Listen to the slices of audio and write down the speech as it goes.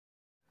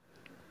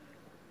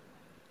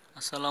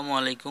আসসালামু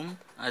আলাইকুম।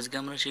 আজকে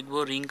আমরা শিখব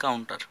রিং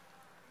কাউন্টার।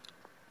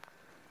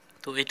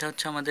 তো এটা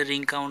হচ্ছে আমাদের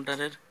রিং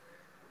কাউন্টারের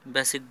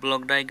বেসিক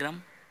ব্লক ডায়াগ্রাম।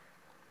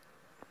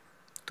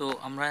 তো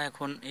আমরা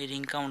এখন এই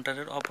রিং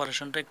কাউন্টারের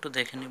অপারেশনটা একটু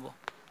দেখে নিব।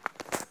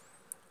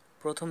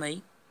 প্রথমেই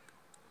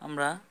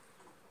আমরা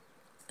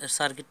এর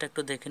সার্কিটটা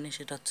একটু দেখে নিই।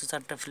 সেটা হচ্ছে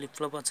চারটা ফ্লিপ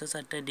ফ্লপ আছে,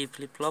 চারটায় ডি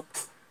ফ্লিপ ফ্লপ।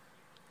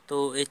 তো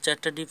এই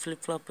চারটা ডি ফ্লিপ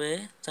ফ্লপে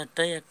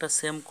চারটাই একটা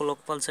সেম ক্লক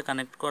পালসে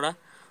কানেক্ট করা,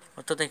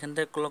 অর্থাৎ এখান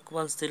থেকে ক্লক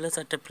পালস দিলে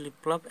চারটা ফ্লিপ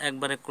ফ্লপ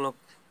একবারে ক্লক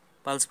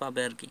পালস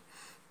পাবে আর কি,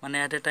 মানে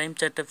অ্যাট এ টাইম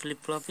চারটা ফ্লিপ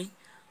ফ্লপই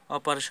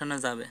অপারেশনে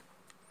যাবে।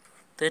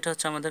 তো এটা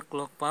হচ্ছে আমাদের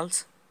ক্লক পালস।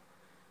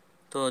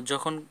 তো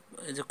যখন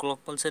এই যে ক্লক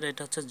পালসের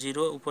এটা হচ্ছে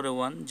 0 উপরে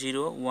 1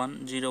 0 1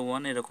 0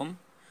 1 এরকম,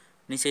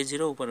 নিচে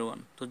 0 উপরে 1।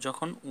 তো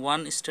যখন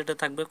 1 স্টেটে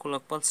থাকবে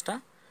ক্লক পালসটা,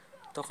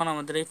 তখন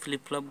আমাদের এই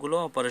ফ্লিপ ফ্লপগুলো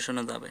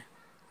অপারেশনে যাবে।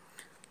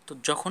 তো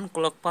যখন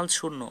ক্লক পালস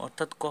শূন্য,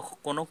 অর্থাৎ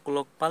কোনো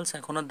ক্লক পালস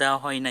এখনও দেওয়া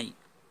হয় নাই,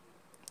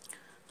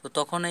 তো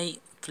তখন এই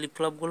ফ্লিপ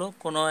ফ্লপগুলো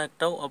কোনো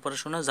একটাও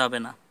অপারেশনে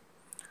যাবে না।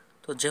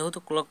 তো যেহেতু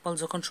ক্লক পালস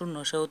যখন শূন্য,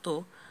 সেহেতু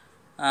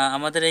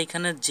আমাদের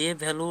এইখানে যে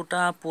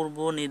ভ্যালুটা পূর্ব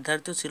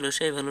নির্ধারিত ছিল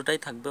সেই ভ্যালুটাই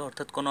থাকবে,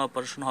 অর্থাৎ কোনো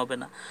অপারেশন হবে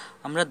না।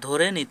 আমরা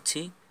ধরে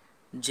নিচ্ছি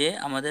যে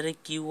আমাদের এই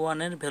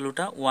Q1-এর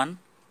ভ্যালুটা 1,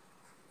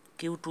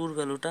 Q2-র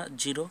ভ্যালুটা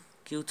 0,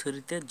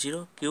 Q3-তে 0,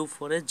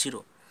 Q4-এ 0,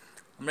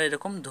 আমরা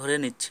এরকম ধরে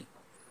নিচ্ছি।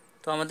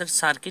 তো আমাদের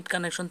সার্কিট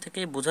কানেকশন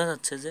থেকেই বোঝা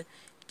যাচ্ছে যে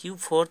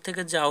Q4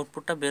 থেকে যে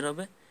আউটপুটটা বের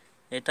হবে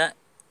এটা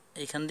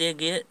এখান দিয়ে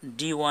গিয়ে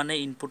D1-এ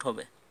ইনপুট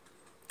হবে,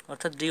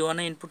 অর্থাৎ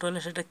D1-এ ইনপুট হলে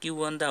সেটা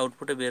Q1-তে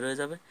আউটপুটে বের হয়ে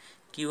যাবে।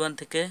 Q1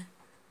 থেকে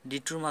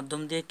D2-র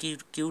মাধ্যম দিয়ে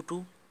Q2,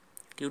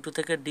 Q2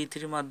 থেকে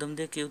D3-র মাধ্যম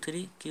দিয়ে Q3,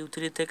 Q3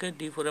 থেকে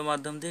D4-এর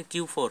মাধ্যম দিয়ে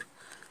Q4,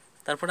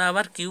 তারপরে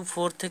আবার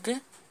Q4 থেকে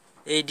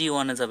এই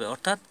D1-এ যাবে।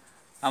 অর্থাৎ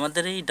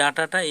আমাদের এই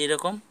ডাটাটা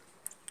এরকম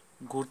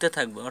ঘুরতে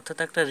থাকবে, অর্থাৎ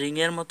একটা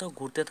রিংয়ের মতো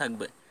ঘুরতে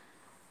থাকবে।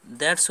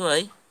 দ্যাটস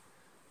ওয়াই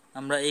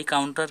আমরা এই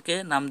কাউন্টারকে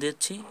নাম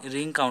দিচ্ছি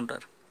রিং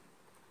কাউন্টার।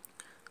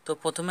 তো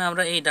প্রথমে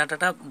আমরা এই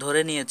ডাটাটা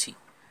ধরে নিয়েছি,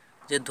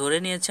 যে ধরে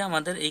নিয়েছে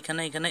আমাদের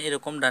এখানে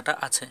এরকম ডাটা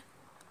আছে।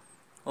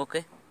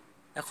 ওকে,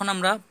 এখন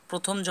আমরা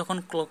প্রথম যখন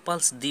ক্লক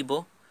পালস দিব,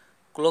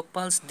 ক্লক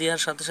পালস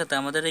দেওয়ার সাথে সাথে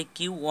আমাদের এই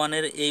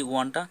Q1-এর এই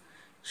 1টা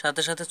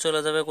সাথে সাথে চলে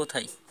যাবে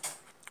কোথায়?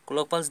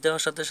 ক্লক পালস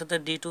দেওয়ার সাথে সাথে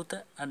D2-তে,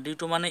 আর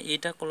D2 মানে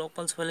এইটা ক্লক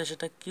পালস পেলে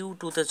সেটা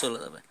Q2-তে চলে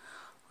যাবে,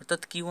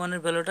 অর্থাৎ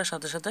Q1-এর ভ্যালুটা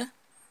সাথে সাথে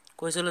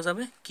কই চলে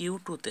যাবে?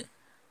 Q2-তে।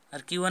 আর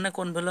Q1-এ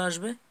কোন ভ্যালু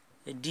আসবে?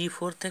 এই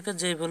D4 থেকে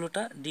যে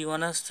ভ্যালুটা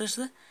D1-এ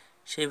আসতেছে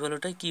সেই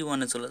ভ্যালুটাই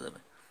Q1-এ চলে যাবে।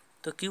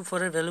 তো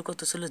Q4-এর ভ্যালু কত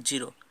ছিল?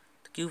 0।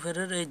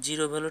 Q4-এর এই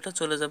 0 ভ্যালুটা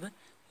চলে যাবে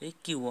এই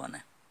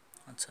Q1-এ।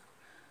 আচ্ছা,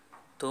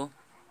 তো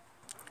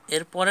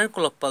এর পরের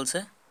ক্লক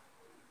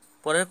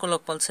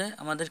পালসে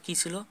আমাদের কি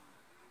ছিল?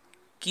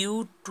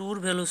 Q2-র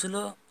ভ্যালু ছিল,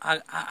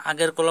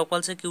 আগের ক্লক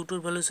পালসে Q2-র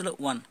ভ্যালু ছিল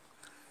 1।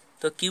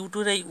 তো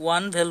Q2-র এই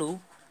 1 ভ্যালু,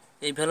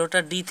 এই ভ্যালুটা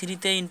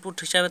D3-তে ইনপুট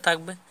হিসাবে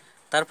থাকবে।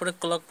 তারপরে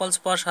ক্লক পালস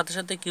পাওয়ার সাথে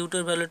সাথে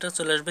Q2-র ভ্যালুটা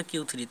চলে আসবে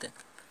Q3-তে।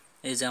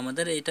 এই যে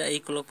আমাদের এইটা এই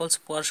ক্লক পালস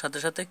পাওয়ার সাথে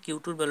সাথে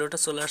Q2-র ভ্যালুটা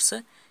চলে আসছে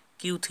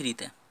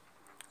Q3-তে।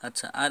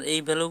 আচ্ছা, আর এই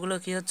ভ্যালুগুলো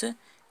কি হচ্ছে?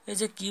 এই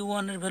যে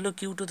Q1-এর ভ্যালু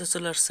Q2-তে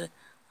চলে আসছে।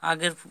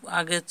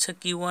 আগে হচ্ছে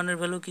Q1-এর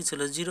ভ্যালু কী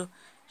ছিল? 0,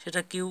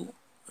 সেটা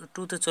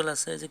Q2-তে চলে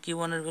আসছে। এই যে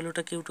Q1-এর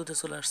ভ্যালুটা Q2-তে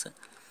চলে আসছে।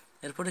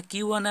 এরপরে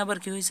Q1-এ আবার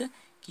কী হয়েছে?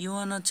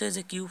 Q1 হচ্ছে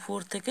যে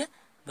Q4 থেকে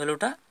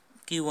ভ্যালুটা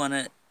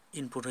Q1-এ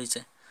ইনপুট হয়েছে।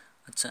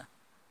 আচ্ছা,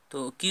 তো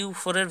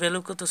Q4-এর ভ্যালু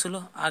কত ছিল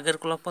আগের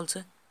ক্লক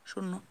পালসে?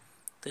 0,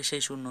 তো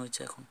সেই 0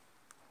 হয়েছে। এখন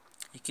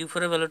এই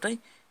Q4-এর ভ্যালুটাই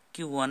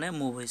Q1-এ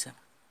মুভ হয়েছে।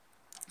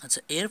 আচ্ছা,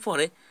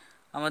 এরপরে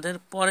আমাদের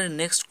পরের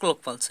নেক্সট ক্লক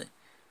পালসে,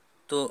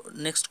 তো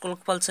নেক্সট ক্লক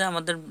পালসে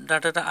আমাদের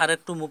ডাটাটা আর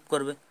একটু মুভ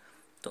করবে।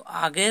 তো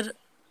আগের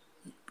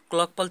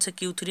ক্লক পালসে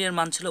Q3-এর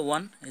মান ছিল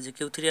 1, এই যে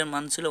Q3-এর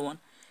মান ছিল 1।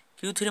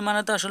 Q3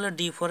 মানে তো আসলে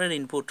D4-এর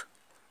ইনপুট,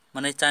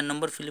 মানে 4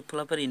 নম্বর ফ্লিপ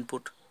ফ্লপের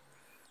ইনপুট।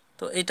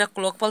 তো এটা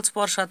ক্লক পালস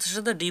পাওয়ার সাথে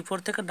সাথে D4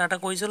 থেকে ডাটা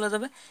কই চলে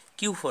যাবে?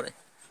 Q4-এ।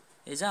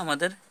 এই যে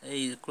আমাদের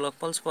এই ক্লক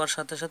পালস পাওয়ার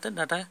সাথে সাথে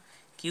ডাটা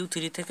Q3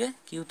 থেকে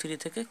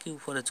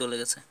Q4-এ চলে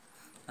গেছে।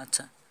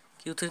 আচ্ছা,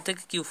 Q3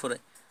 থেকে Q4-এ।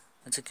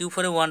 আচ্ছা,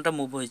 Q4-এ 1টা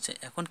মুভ হয়েছে।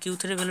 এখন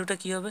Q3-এর ভ্যালুটা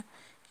কী হবে?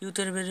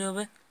 Q3-এর ভ্যালু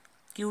হবে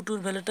Q2-র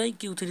ভ্যালুটাই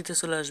Q3-তে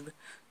চলে আসবে।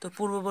 তো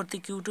পূর্ববর্তী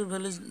Q2-র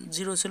ভ্যালু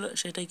 0 ছিল,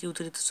 সেটাই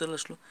Q3-তে চলে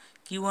আসলো।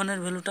 Q1-এর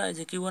ভ্যালুটা, এই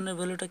যে Q1-এর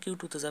ভ্যালুটা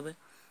Q2-তে যাবে।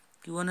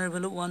 Q1-এর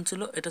ভ্যালু 1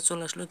 ছিল, এটা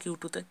চলে আসলো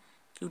Q2-তে।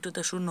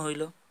 Q2-তে 0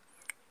 হইল।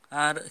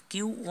 আর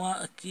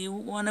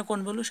Q1-এ কোন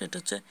ভ্যালু? সেটা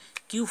হচ্ছে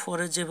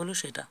Q4-এর যে ভ্যালু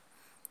সেটা।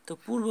 তো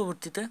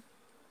পূর্ববর্তীতে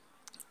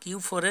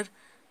Q4-এর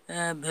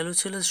ভ্যালু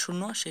ছিল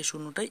 0, সেই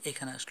 0টাই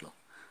এখানে আসলো।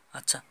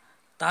 আচ্ছা,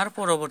 তার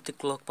পরবর্তী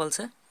ক্লক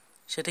পালসে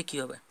সেটা কী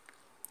হবে?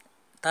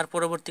 তার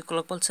পরবর্তী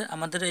ক্লক পালসে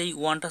আমাদের এই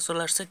 1টা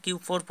চলে আসছে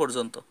Q4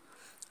 পর্যন্ত।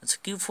 আচ্ছা,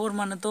 Q4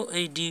 মানে তো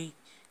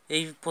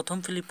এই প্রথম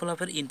ফ্লিপ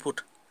ফ্লপের ইনপুট,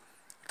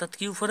 অর্থাৎ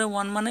Q4-এ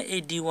 1 মানে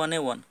এই D1-এ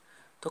 1।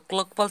 তো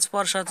ক্লক পালস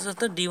পাওয়ার সাথে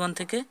সাথে D1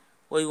 থেকে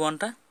ওই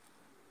 1টা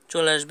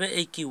চলে আসবে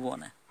এই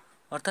Q1-এ,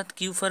 অর্থাৎ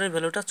Q4-এর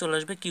ভ্যালুটা চলে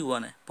আসবে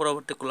Q1-এ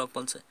পরবর্তী ক্লক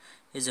পালসে।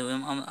 এই যে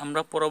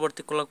আমরা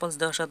পরবর্তী ক্লক পালস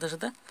দেওয়ার সাথে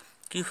সাথে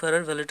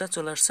Q4-এর ভ্যালুটা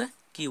চলে আসছে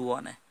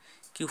Q1-এ।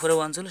 Q4-এ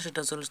 1 ছিল,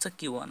 সেটা চলে আসছে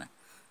Q1-এ।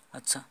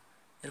 আচ্ছা,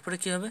 এরপরে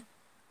কী হবে?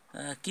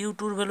 কিউ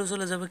টুর ভ্যালু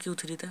চলে যাবে কিউ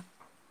থ্রিতে,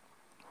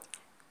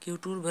 কিউ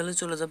টুর ভ্যালু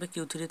চলে যাবে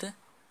কিউ থ্রিতে,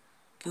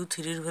 কিউ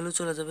থ্রির ভ্যালু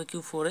চলে যাবে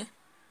কিউ ফোরে,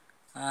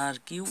 আর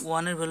কিউ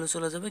ওয়ানের ভ্যালু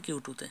চলে যাবে কিউ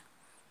টুতে,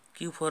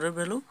 কিউ ফোরের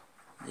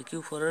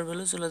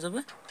ভ্যালু চলে যাবে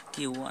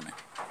কিউ ওয়ানে।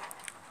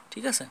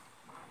 ঠিক আছে,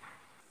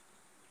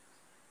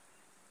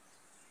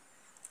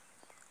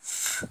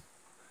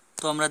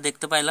 তো আমরা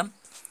দেখতে পাইলাম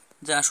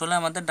যে আসলে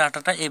আমাদের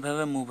ডাটাটা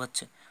এইভাবে মুভ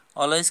হচ্ছে।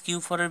 অলওয়েজ কিউ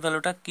ফোরের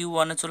ভ্যালুটা কিউ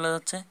ওয়ানে চলে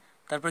যাচ্ছে,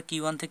 তারপর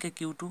কিউ ওয়ান থেকে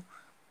কিউ টু,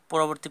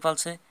 পরবর্তী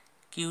পালসে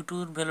কিউ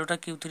টুর ভ্যালুটা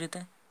কিউ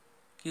থ্রিতে,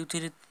 কিউ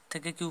থ্রি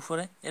থেকে কিউ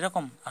ফোরে,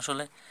 এরকম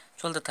আসলে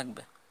চলতে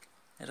থাকবে।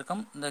 এরকম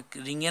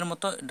রিংয়ের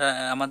মতো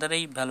আমাদের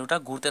এই ভ্যালুটা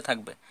ঘুরতে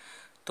থাকবে।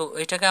 তো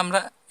এটাকে আমরা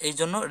এই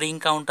জন্য রিং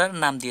কাউন্টার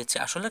নাম দিয়েছি।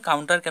 আসলে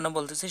কাউন্টার কেন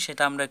বলতেছি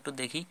সেটা আমরা একটু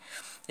দেখি।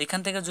 এখান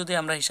থেকে যদি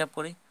আমরা হিসাব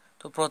করি,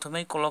 তো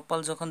প্রথমেই ক্লক পাল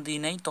যখন দিই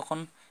নাই তখন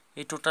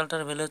এই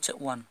টোটালটার ভ্যালু হচ্ছে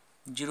 1,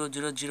 0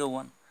 0 0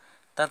 1,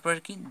 তারপরে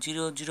কি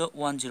 0 0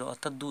 1 0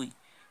 অর্থাৎ 2,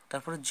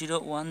 তারপরে 0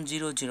 1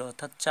 0 0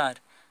 অর্থাৎ 4,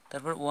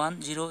 তারপর 1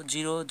 0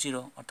 0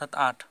 0 অর্থাৎ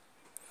 8।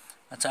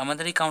 আচ্ছা,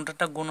 আমাদের এই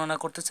কাউন্টারটা গণনা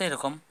করতেছে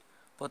এরকম,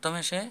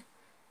 প্রথমে সে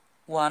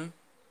 1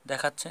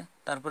 দেখাচ্ছে,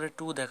 তারপরে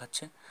 2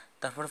 দেখাচ্ছে,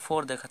 তারপরে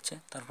 4 দেখাচ্ছে,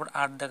 তারপর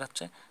 8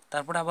 দেখাচ্ছে,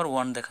 তারপরে আবার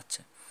 1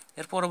 দেখাচ্ছে।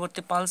 এর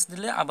পরবর্তী পালস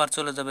দিলে আবার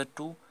চলে যাবে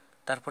 2,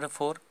 তারপরে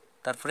 4,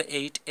 তারপরে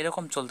 8,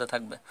 এরকম চলতে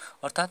থাকবে।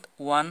 অর্থাৎ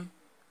 1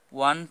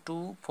 1 2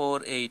 4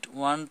 8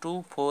 1 2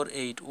 4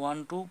 8 1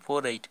 2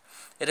 4 8,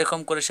 এরকম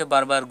করে সে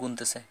বারবার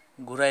গুনতেছে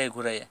ঘুরাইয়ে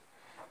ঘুরাইয়ে।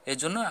 এই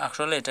জন্য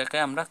আসলে এটাকে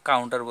আমরা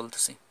কাউন্টার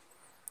বলতেছি।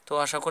 তো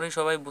আশা করি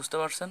সবাই বুঝতে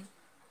পারছেন।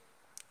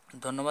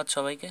 ধন্যবাদ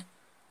সবাইকে।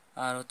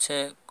 আর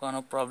কোনো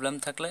প্রবলেম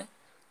থাকলে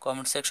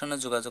কমেন্ট সেকশনে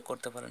যোগাযোগ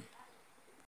করতে পারেন।